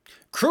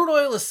Crude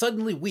oil is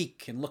suddenly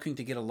weak and looking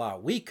to get a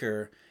lot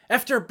weaker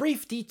after a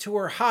brief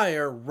detour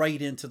higher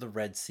right into the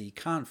Red Sea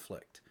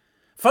conflict.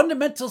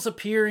 Fundamentals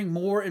appearing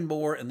more and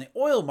more in the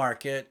oil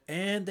market,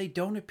 and they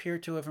don't appear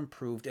to have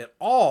improved at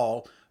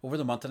all over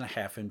the month and a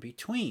half in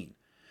between.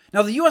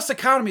 Now, the US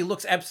economy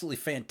looks absolutely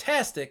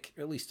fantastic,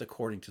 at least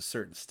according to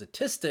certain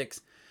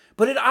statistics,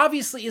 but it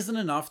obviously isn't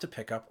enough to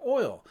pick up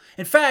oil.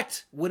 In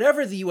fact,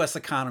 whatever the US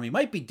economy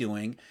might be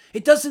doing,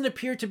 it doesn't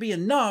appear to be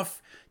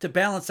enough to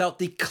balance out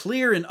the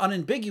clear and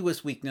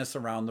unambiguous weakness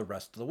around the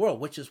rest of the world,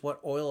 which is what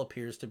oil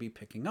appears to be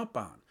picking up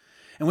on.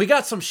 And we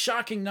got some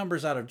shocking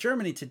numbers out of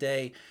Germany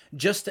today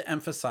just to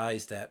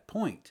emphasize that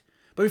point.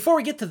 But before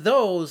we get to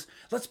those,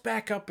 let's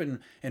back up and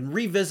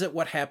revisit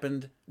what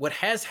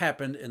has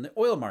happened in the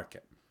oil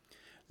market.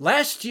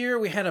 Last year,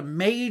 we had a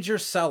major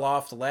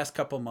sell-off the last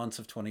couple months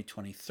of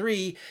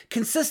 2023,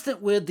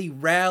 consistent with the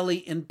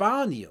rally in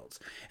bond yields.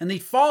 And the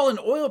fall in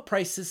oil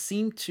prices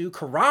seemed to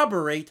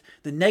corroborate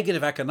the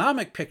negative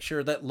economic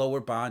picture that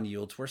lower bond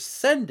yields were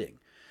sending.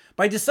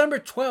 By December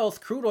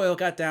 12th, crude oil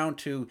got down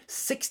to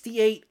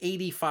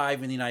 $68.85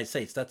 in the United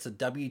States. That's a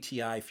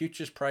WTI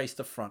futures price,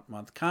 the front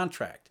month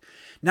contract.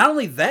 Not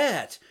only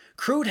that,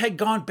 crude had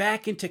gone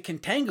back into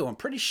contango, and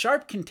pretty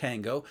sharp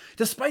contango,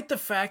 despite the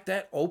fact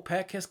that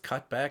OPEC has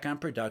cut back on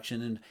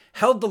production and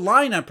held the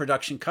line on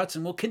production cuts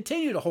and will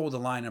continue to hold the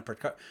line on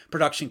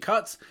production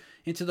cuts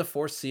into the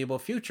foreseeable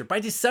future. By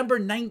December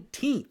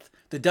 19th,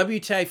 the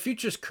WTI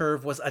futures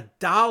curve was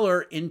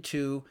 $1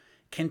 into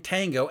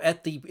contango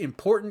at the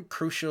important,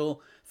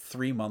 crucial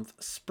 3-month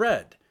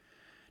spread.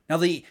 Now,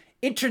 the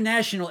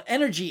International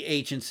Energy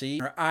Agency,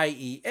 or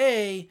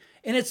IEA,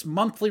 in its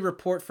monthly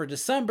report for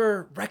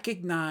December,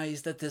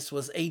 recognized that this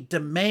was a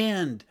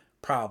demand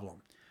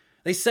problem.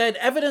 They said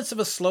evidence of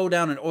a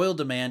slowdown in oil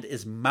demand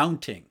is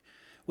mounting,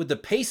 with the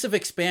pace of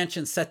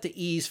expansion set to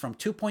ease from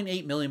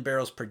 2.8 million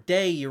barrels per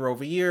day year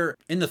over year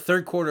in the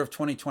third quarter of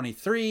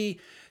 2023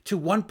 to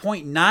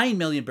 1.9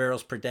 million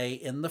barrels per day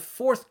in the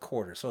fourth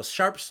quarter. So a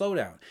sharp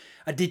slowdown.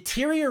 A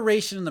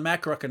deterioration in the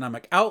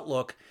macroeconomic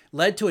outlook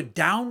led to a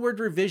downward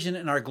revision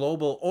in our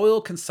global oil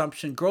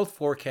consumption growth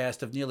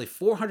forecast of nearly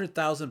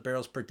 400,000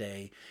 barrels per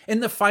day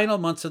in the final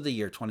months of the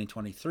year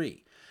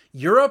 2023.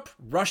 Europe,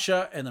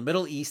 Russia, and the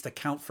Middle East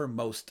account for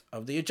most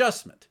of the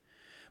adjustment.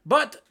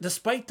 But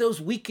despite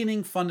those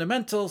weakening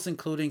fundamentals,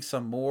 including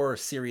some more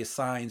serious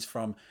signs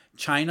from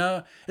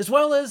China, as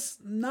well as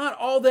not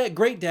all that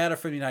great data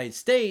from the United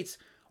States,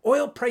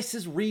 oil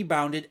prices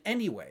rebounded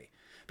anyway.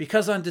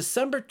 Because on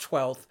December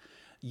 12th,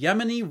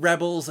 Yemeni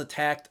rebels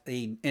attacked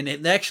and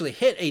it actually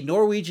hit a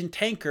Norwegian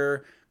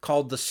tanker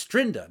called the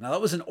Strinda. Now, that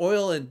was an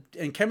oil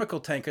and chemical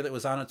tanker that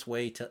was on its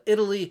way to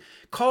Italy,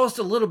 caused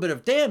a little bit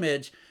of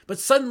damage, but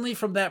suddenly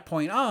from that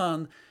point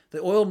on, the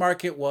oil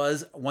market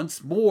was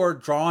once more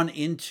drawn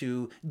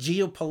into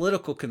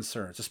geopolitical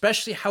concerns,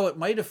 especially how it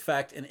might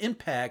affect and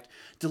impact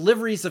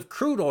deliveries of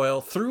crude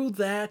oil through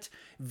that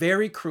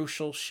very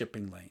crucial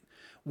shipping lane.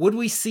 Would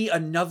we see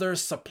another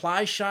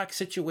supply shock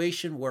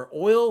situation where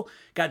oil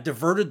got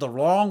diverted the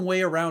wrong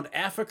way around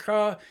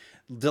Africa,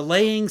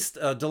 delaying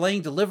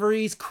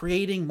deliveries,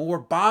 creating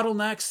more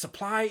bottlenecks,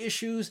 supply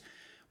issues?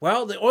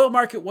 Well, the oil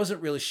market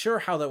wasn't really sure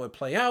how that would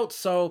play out,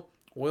 so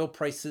oil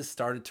prices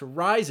started to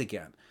rise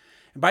again.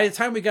 And by the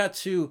time we got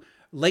to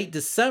late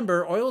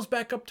December, oil was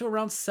back up to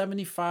around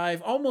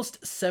 75,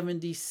 almost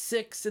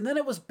 76, and then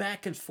it was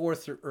back and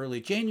forth through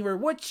early January,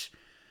 which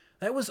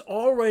that was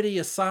already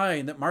a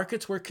sign that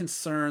markets were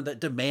concerned that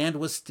demand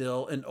was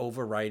still an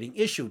overriding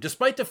issue,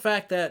 despite the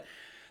fact that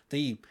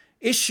the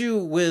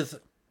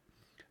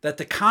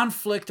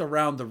conflict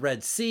around the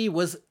Red Sea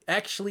was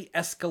actually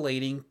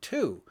escalating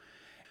too.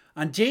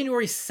 On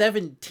January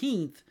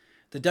 17th,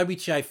 the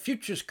WTI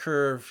futures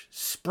curve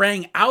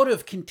sprang out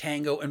of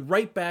contango and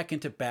right back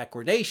into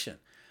backwardation.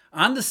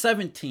 On the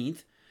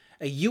 17th,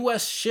 a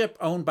U.S. ship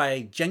owned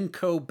by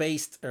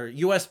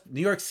U.S.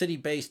 New York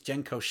City-based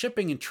Genco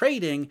Shipping and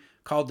Trading,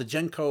 called the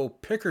Genco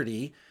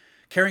Picardy,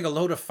 carrying a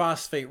load of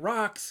phosphate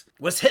rocks,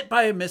 was hit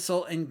by a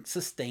missile and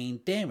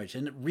sustained damage,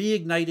 and it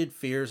reignited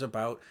fears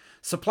about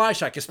supply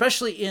shock,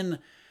 especially in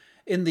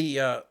the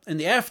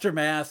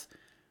aftermath.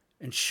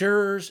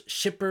 Insurers,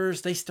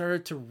 shippers, they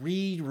started to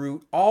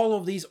reroute all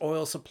of these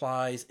oil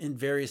supplies in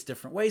various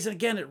different ways. And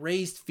again, it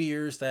raised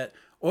fears that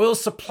oil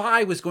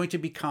supply was going to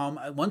become,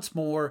 once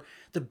more,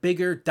 the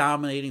bigger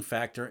dominating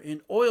factor in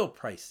oil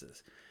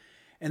prices.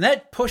 And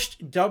that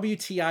pushed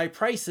WTI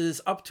prices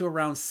up to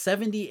around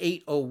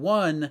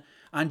 $78.01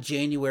 on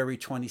January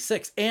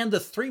 26th. And the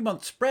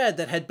 3-month spread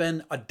that had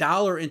been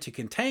 $1 into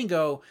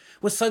contango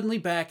was suddenly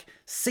back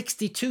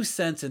 62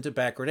 cents into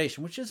backwardation,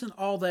 which isn't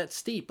all that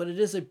steep, but it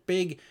is a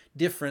big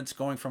difference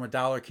going from $1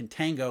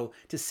 contango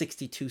to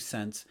 62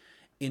 cents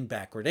in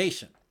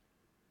backwardation.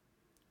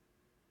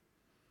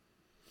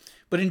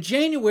 But in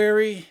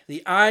January,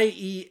 the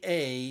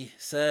IEA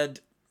said,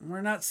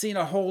 we're not seeing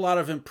a whole lot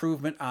of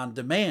improvement on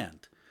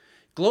demand.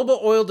 Global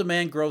oil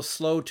demand growth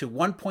slowed to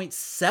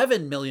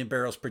 1.7 million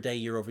barrels per day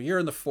year over year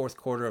in the fourth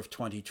quarter of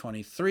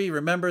 2023.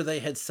 Remember, they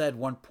had said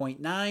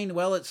 1.9.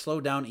 Well, it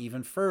slowed down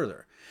even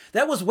further.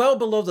 That was well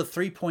below the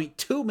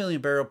 3.2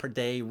 million barrel per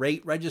day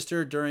rate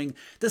registered during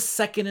the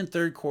second and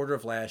third quarter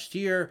of last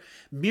year,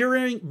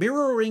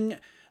 mirroring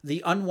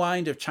the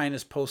unwind of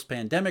China's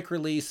post-pandemic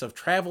release of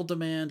travel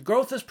demand.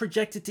 Growth is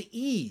projected to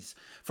ease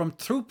from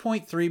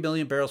 2.3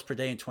 million barrels per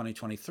day in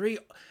 2023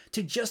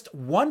 to just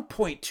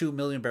 1.2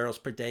 million barrels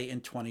per day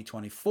in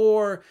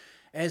 2024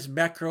 as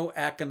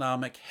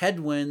macroeconomic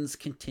headwinds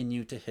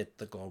continue to hit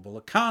the global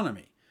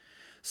economy.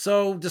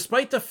 So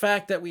despite the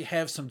fact that we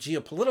have some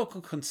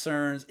geopolitical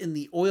concerns in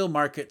the oil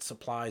market,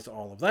 supplies,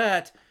 all of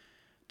that,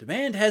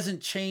 demand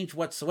hasn't changed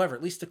whatsoever,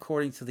 at least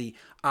according to the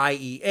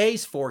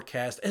IEA's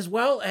forecast, as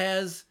well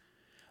as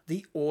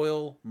the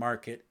oil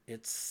market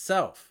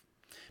itself.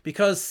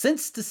 Because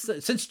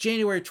since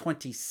January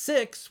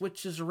 26,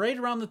 which is right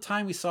around the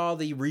time we saw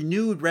the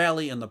renewed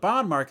rally in the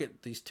bond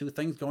market, these two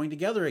things going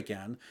together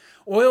again,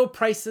 oil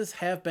prices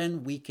have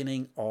been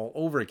weakening all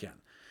over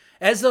again.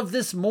 As of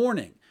this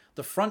morning,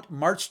 the front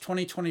March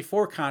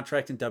 2024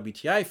 contract in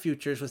WTI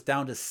futures was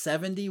down to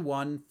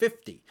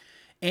 $71.50,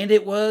 and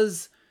it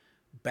was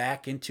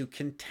back into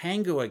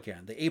contango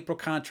again. The April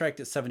contract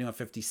at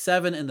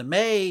 $71.57 and the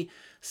May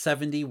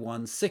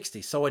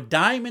 $71.60. So a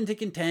dime into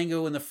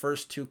contango in the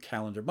first 2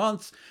 calendar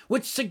months,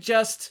 which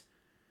suggests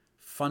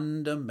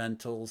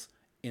fundamentals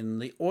in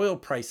the oil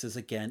prices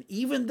again,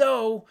 even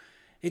though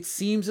it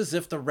seems as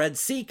if the Red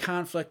Sea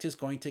conflict is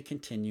going to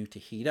continue to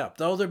heat up.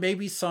 Though there may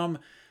be some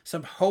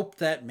hope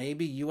that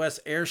maybe U.S.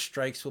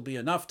 airstrikes will be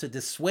enough to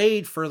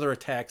dissuade further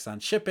attacks on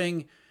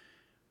shipping.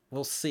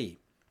 We'll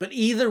see. But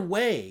either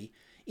way,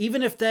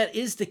 even if that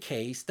is the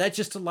case, that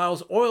just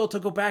allows oil to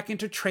go back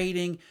into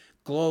trading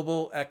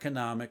global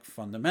economic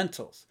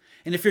fundamentals.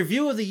 And if your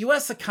view of the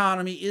U.S.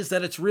 economy is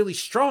that it's really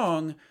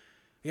strong,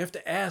 you have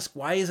to ask,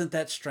 why isn't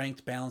that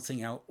strength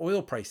balancing out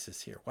oil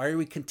prices here? Why are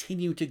we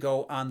continuing to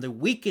go on the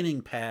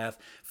weakening path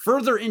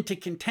further into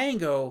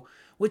contango,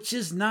 which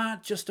is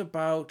not just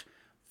about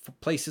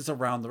places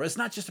around the world. It's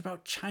not just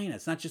about China.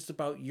 It's not just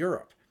about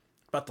Europe.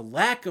 It's about the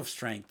lack of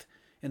strength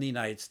in the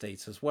United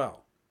States as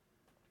well.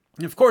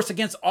 And of course,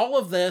 against all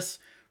of this,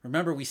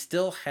 remember, we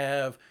still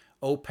have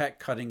OPEC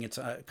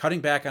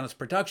cutting back on its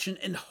production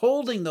and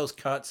holding those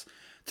cuts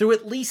through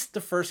at least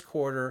the first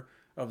quarter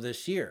of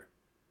this year.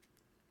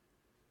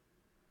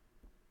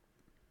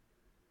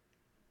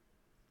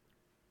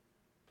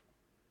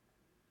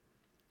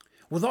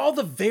 With all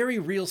the very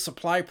real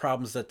supply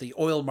problems that the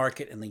oil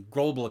market and the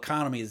global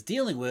economy is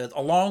dealing with,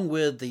 along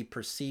with the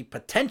perceived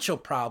potential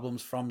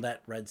problems from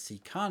that Red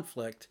Sea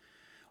conflict,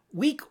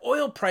 weak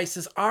oil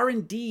prices are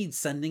indeed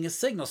sending a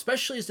signal,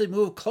 especially as they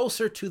move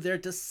closer to their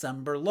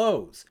December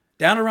lows.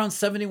 Down around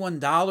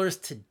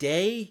 $71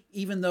 today,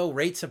 even though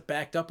rates have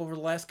backed up over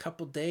the last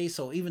couple of days.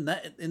 So even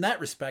that, in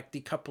that respect,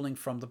 decoupling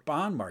from the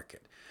bond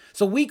market.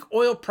 So weak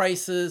oil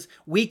prices,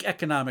 weak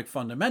economic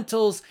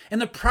fundamentals,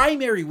 and the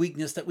primary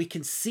weakness that we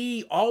can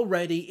see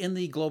already in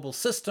the global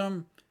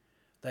system,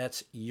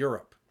 that's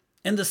Europe.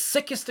 And the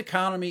sickest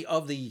economy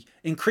of the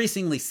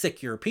increasingly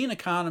sick European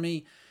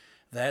economy,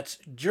 that's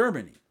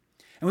Germany.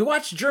 And we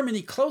watch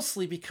Germany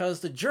closely because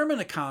the German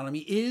economy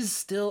is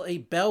still a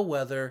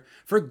bellwether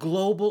for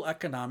global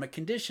economic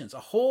conditions. A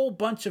whole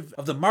bunch of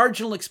the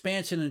marginal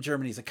expansion in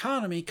Germany's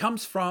economy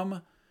comes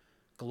from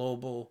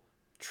global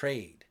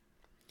trade.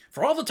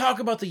 For all the talk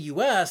about the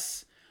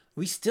U.S.,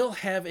 we still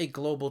have a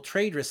global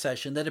trade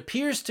recession that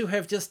appears to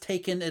have just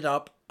taken it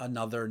up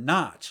another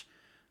notch.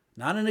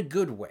 Not in a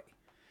good way.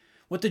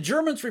 What the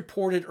Germans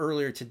reported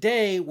earlier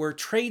today were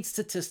trade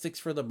statistics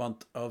for the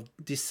month of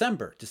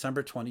December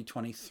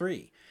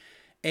 2023.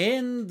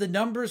 And the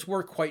numbers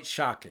were quite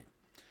shocking.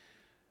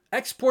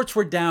 Exports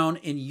were down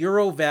in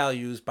euro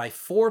values by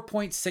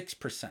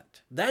 4.6%.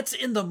 That's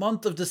in the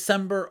month of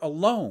December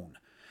alone.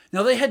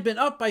 Now, they had been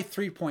up by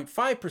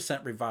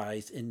 3.5%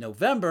 revised in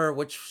November,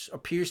 which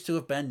appears to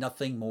have been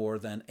nothing more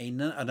than an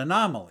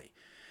anomaly.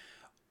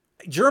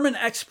 German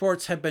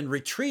exports have been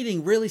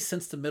retreating really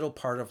since the middle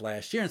part of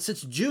last year. And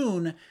since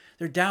June,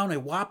 they're down a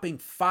whopping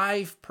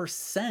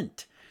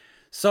 5%.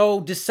 So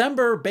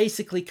December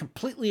basically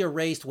completely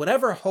erased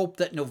whatever hope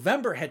that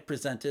November had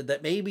presented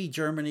that maybe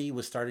Germany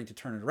was starting to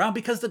turn it around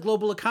because the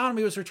global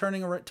economy was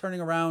turning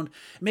around,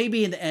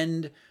 maybe an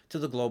end to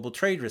the global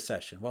trade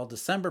recession. Well,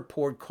 December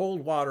poured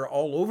cold water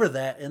all over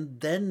that and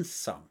then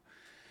some.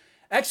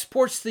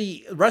 Exports to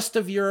the rest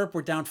of Europe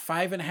were down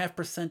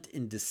 5.5%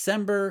 in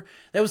December.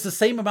 That was the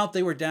same amount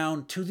they were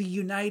down to the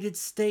United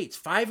States.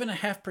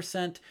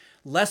 5.5%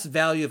 less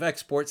value of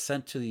exports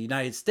sent to the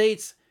United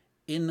States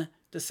in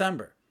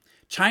December.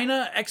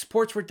 China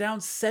exports were down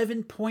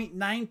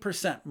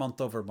 7.9% month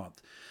over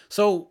month.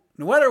 So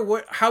no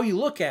matter how you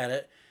look at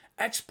it,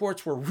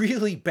 exports were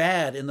really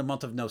bad in the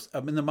month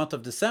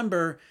of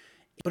December.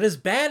 But as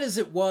bad as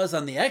it was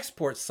on the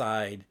export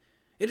side,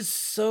 it is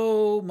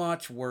so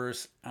much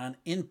worse on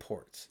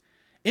imports.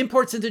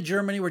 Imports into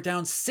Germany were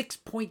down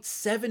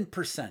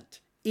 6.7%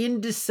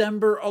 in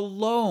December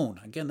alone.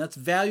 Again, that's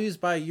values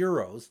by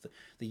euros,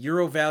 the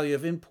euro value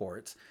of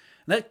imports.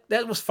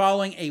 That was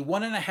following a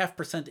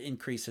 1.5%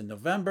 increase in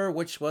November,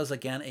 which was,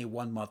 again, a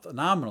 1-month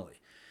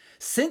anomaly.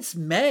 Since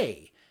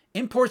May,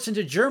 imports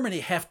into Germany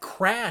have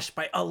crashed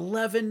by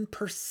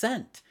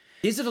 11%.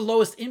 These are the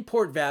lowest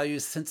import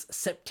values since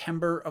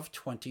September of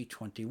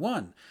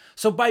 2021.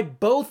 So by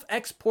both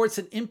exports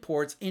and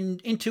imports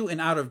into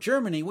and out of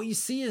Germany, what you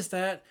see is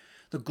that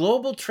the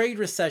global trade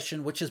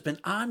recession, which has been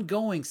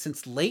ongoing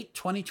since late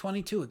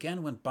 2022,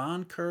 again, when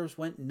bond curves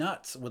went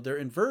nuts with their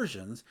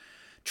inversions,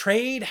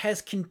 trade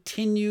has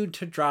continued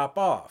to drop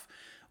off,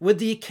 with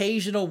the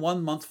occasional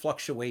 1-month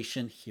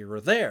fluctuation here or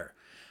there.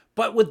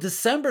 But with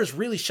December's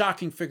really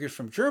shocking figures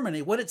from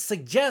Germany, what it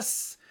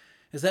suggests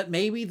is that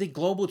maybe the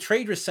global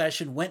trade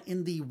recession went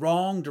in the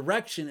wrong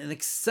direction and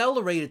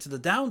accelerated to the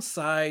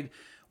downside,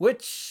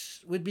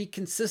 which would be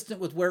consistent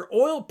with where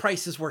oil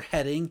prices were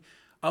heading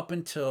up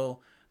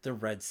until the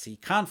Red Sea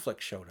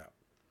conflict showed up.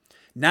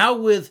 Now,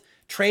 with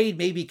trade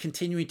maybe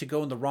continuing to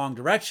go in the wrong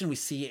direction, we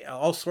see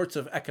all sorts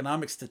of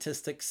economic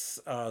statistics,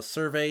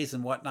 surveys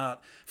and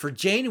whatnot for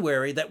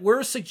January that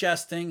were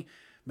suggesting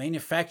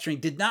manufacturing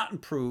did not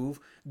improve,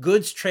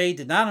 goods trade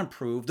did not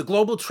improve, the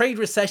global trade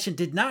recession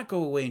did not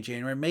go away in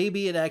January,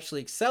 maybe it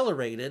actually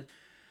accelerated.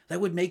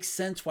 That would make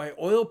sense why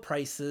oil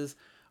prices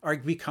are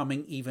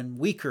becoming even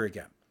weaker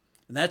again.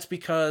 And that's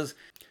because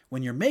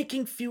when you're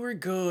making fewer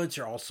goods,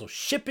 you're also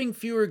shipping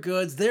fewer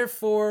goods,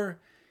 therefore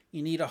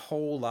you need a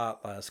whole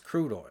lot less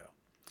crude oil.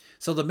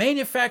 So the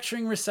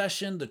manufacturing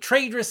recession, the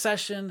trade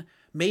recession,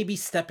 may be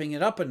stepping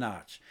it up a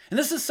notch. And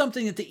this is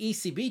something that the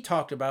ECB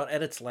talked about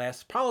at its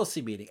last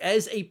policy meeting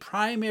as a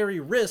primary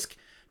risk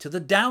to the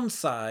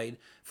downside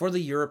for the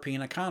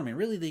European economy,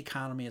 really the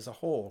economy as a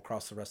whole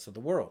across the rest of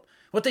the world.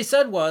 What they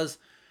said was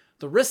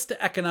the risks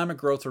to economic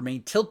growth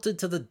remain tilted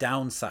to the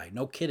downside.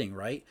 No kidding,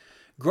 right?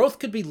 Growth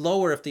could be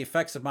lower if the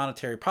effects of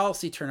monetary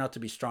policy turn out to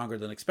be stronger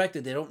than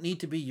expected. They don't need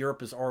to be.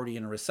 Europe is already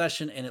in a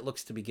recession and it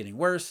looks to be getting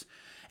worse.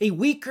 A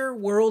weaker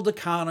world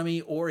economy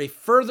or a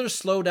further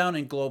slowdown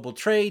in global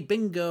trade,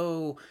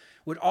 bingo,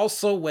 would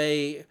also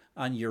weigh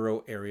on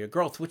euro area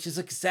growth, which is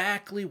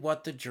exactly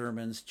what the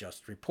Germans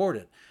just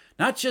reported.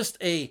 Not just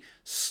a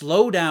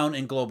slowdown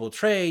in global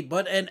trade,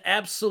 but an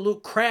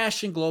absolute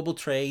crash in global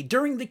trade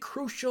during the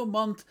crucial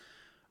month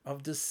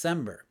of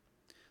December.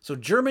 So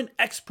German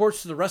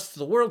exports to the rest of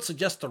the world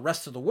suggest the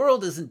rest of the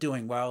world isn't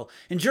doing well,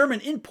 and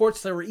German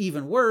imports that were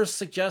even worse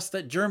suggest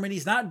that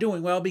Germany's not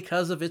doing well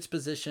because of its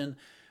position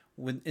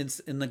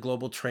in the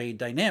global trade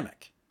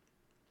dynamic.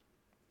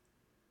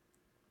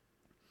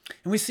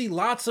 And we see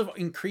lots of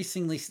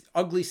increasingly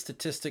ugly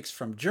statistics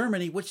from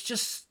Germany, which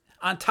just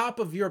on top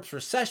of Europe's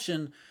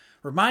recession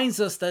reminds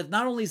us that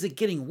not only is it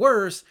getting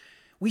worse,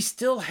 we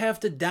still have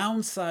the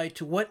downside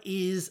to what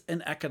is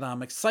an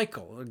economic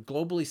cycle, a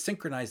globally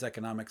synchronized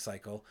economic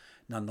cycle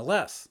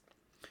nonetheless.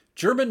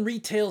 German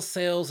retail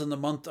sales in the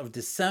month of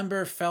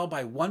December fell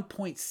by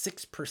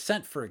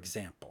 1.6%, for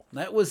example.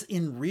 That was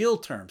in real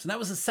terms, and that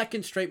was the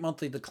second straight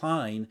monthly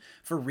decline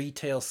for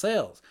retail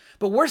sales.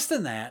 But worse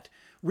than that,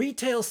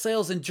 retail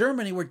sales in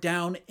Germany were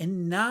down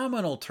in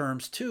nominal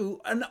terms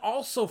too, and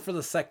also for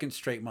the second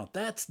straight month.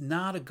 That's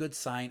not a good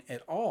sign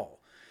at all.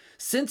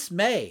 Since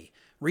May,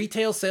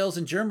 retail sales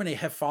in Germany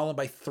have fallen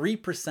by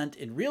 3%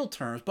 in real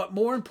terms, but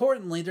more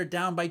importantly, they're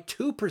down by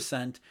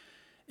 2%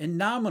 in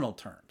nominal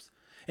terms.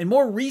 And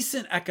more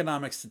recent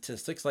economic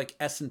statistics like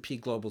S&P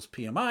Global's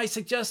PMI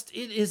suggest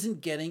it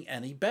isn't getting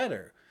any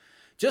better.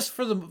 Just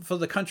for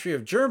the country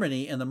of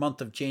Germany in the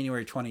month of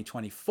January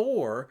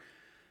 2024,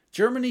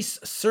 Germany's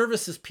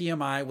services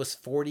PMI was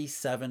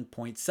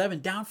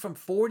 47.7, down from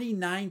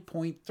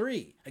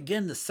 49.3.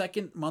 Again, the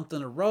second month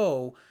in a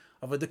row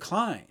of a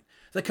decline.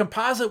 The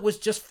composite was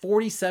just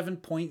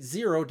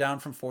 47.0, down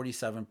from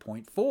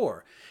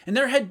 47.4. And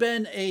there had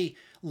been a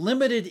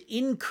limited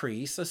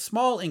increase, a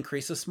small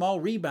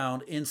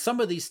rebound in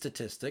some of these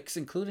statistics,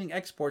 including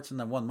exports in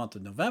the 1 month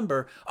of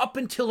November, up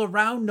until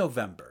around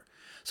November.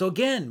 So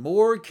again,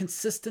 more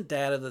consistent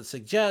data that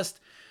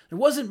suggests there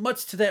wasn't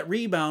much to that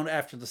rebound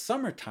after the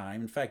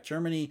summertime. In fact,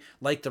 Germany,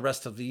 like the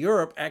rest of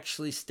Europe,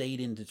 actually stayed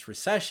in its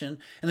recession.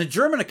 And the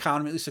German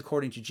economy, at least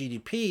according to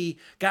GDP,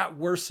 got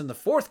worse in the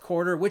fourth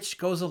quarter, which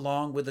goes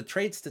along with the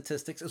trade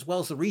statistics as well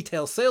as the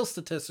retail sales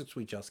statistics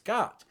we just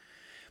got.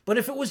 But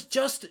if it was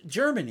just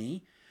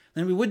Germany,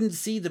 then we wouldn't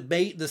see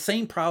the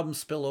same problem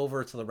spill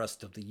over to the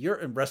rest of the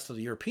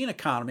European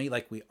economy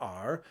like we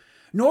are,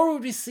 nor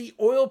would we see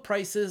oil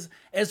prices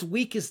as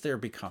weak as they're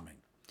becoming.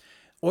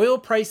 Oil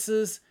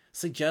prices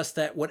suggest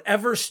that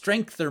whatever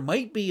strength there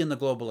might be in the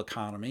global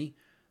economy,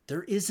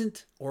 there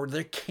isn't or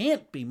there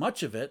can't be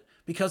much of it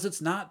because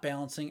it's not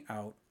balancing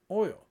out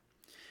oil.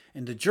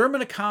 And the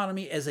German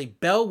economy as a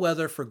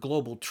bellwether for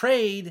global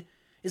trade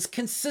is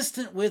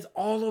consistent with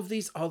all of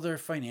these other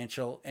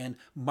financial and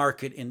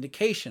market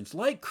indications,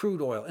 like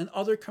crude oil and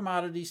other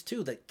commodities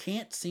too, that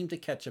can't seem to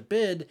catch a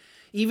bid,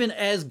 even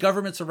as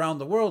governments around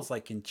the world,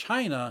 like in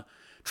China,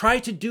 try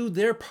to do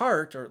their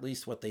part, or at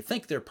least what they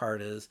think their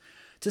part is,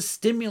 to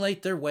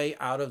stimulate their way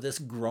out of this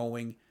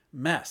growing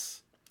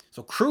mess.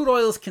 So crude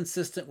oil is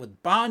consistent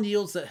with bond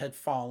yields that had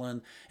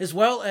fallen, as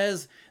well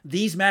as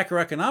these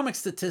macroeconomic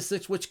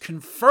statistics which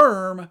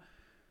confirm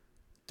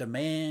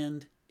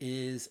demand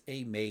is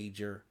a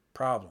major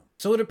problem.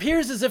 So it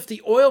appears as if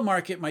the oil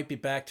market might be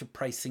back to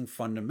pricing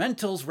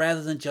fundamentals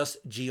rather than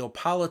just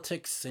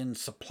geopolitics and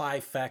supply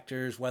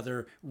factors,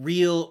 whether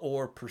real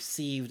or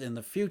perceived in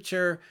the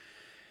future.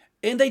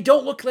 And they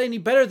don't look any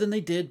better than they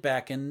did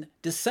back in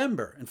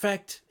December. In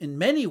fact, in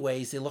many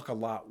ways, they look a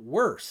lot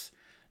worse.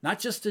 Not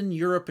just in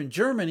Europe and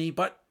Germany,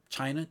 but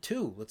China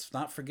too. Let's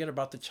not forget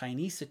about the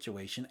Chinese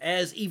situation.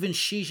 As even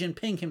Xi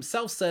Jinping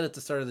himself said at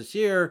the start of this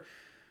year,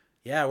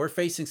 yeah, we're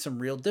facing some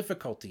real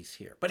difficulties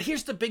here. But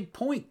here's the big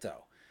point,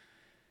 though.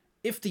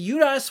 If the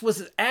US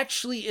was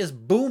actually as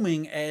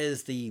booming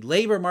as the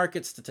labor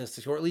market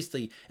statistics, or at least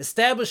the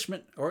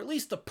establishment, or at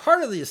least a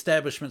part of the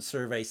establishment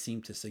survey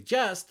seemed to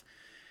suggest,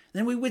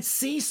 then we would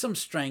see some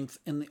strength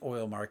in the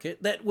oil market.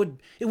 It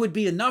would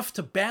be enough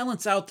to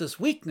balance out this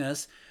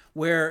weakness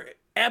where,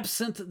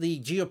 absent the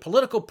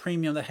geopolitical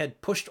premium that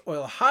had pushed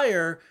oil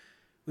higher,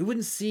 we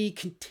wouldn't see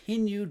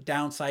continued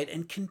downside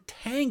and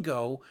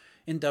contango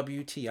in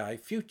WTI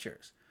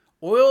futures.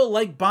 Oil,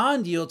 like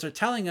bond yields, are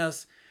telling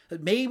us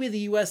that maybe the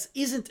US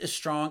isn't as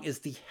strong as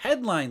the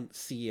headline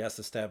CES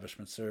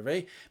establishment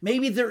survey.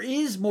 Maybe there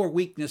is more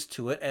weakness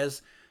to it,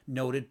 as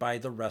noted by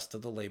the rest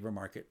of the labor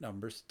market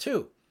numbers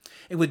too.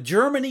 And with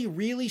Germany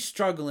really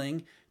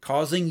struggling,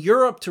 causing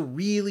Europe to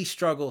really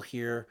struggle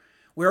here,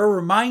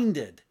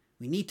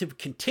 we need to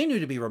continue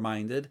to be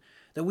reminded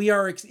that we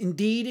are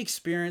indeed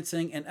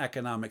experiencing an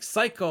economic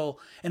cycle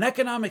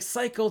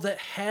that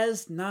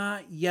has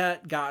not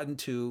yet gotten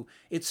to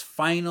its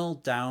final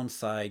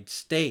downside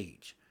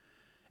stage.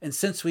 And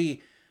since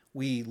we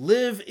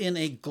live in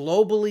a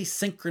globally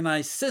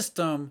synchronized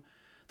system,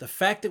 the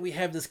fact that we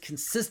have this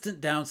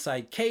consistent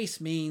downside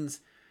case means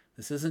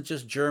this isn't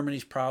just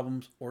Germany's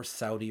problems or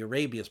Saudi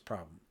Arabia's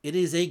problem. It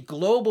is a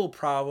global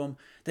problem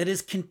that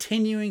is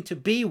continuing to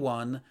be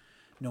one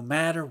no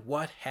matter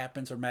what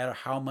happens or matter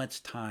how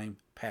much time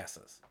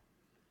passes.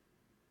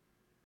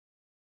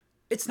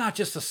 It's not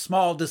just a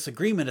small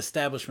disagreement,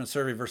 establishment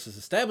survey versus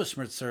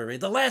establishment survey.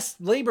 The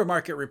last labor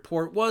market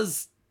report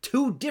was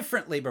 2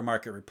 different labor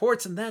market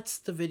reports, and that's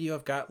the video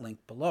I've got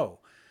linked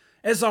below.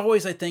 As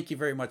always, I thank you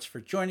very much for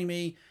joining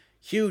me.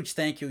 Huge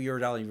thank you,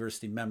 Eurodollar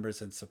University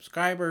members and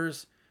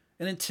subscribers.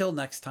 And until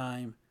next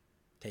time,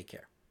 take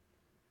care.